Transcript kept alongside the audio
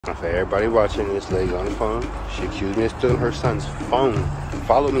For everybody watching, this lady on the phone, she accused me of stealing her son's phone.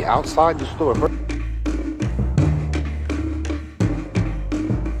 Followed me outside the store. As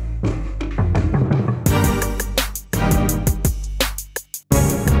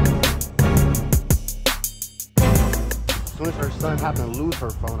soon as her son happened to lose her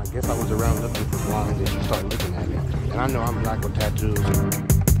phone, I guess I was around looking for blinds and she started looking at me. And I know I'm black with tattoos.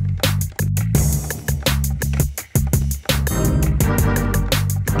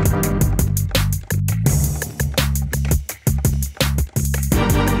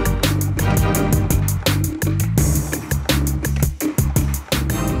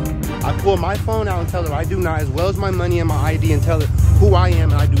 I pull my phone out and tell her I do not, as well as my money and my ID, and tell her who I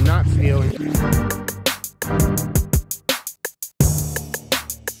am and I do not steal.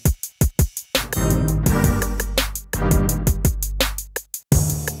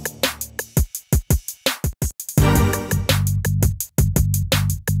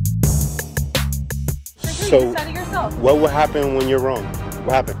 So, what will happen when you're wrong?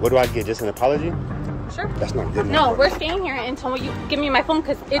 What happened? What do I get? Just an apology? Sure. That's not good enough. No, we're staying here until you give me my phone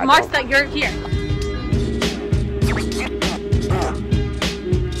because it marks that you're here.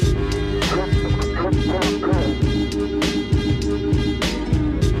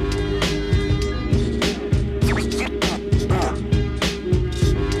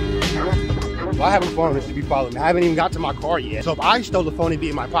 Well, I have a phone that should be following me. I haven't even got to my car yet. So if I stole the phone, it'd be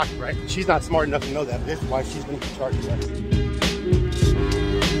in my pocket, right? She's not smart enough to know that. This is why she's going to be charged with that.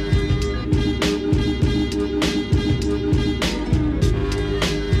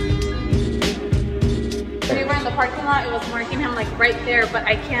 We were in the parking lot. It was marking him like right there, but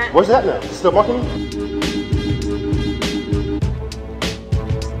I can't. Where's that now? Is it still marking me?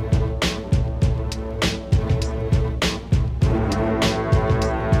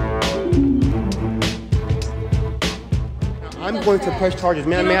 I'm going to press charges.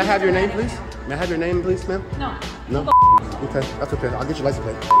 Ma'am, may I have your name, please? May I have your name, please, ma'am? No. No? Okay, that's okay. I'll get your license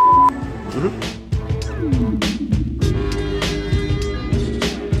plate.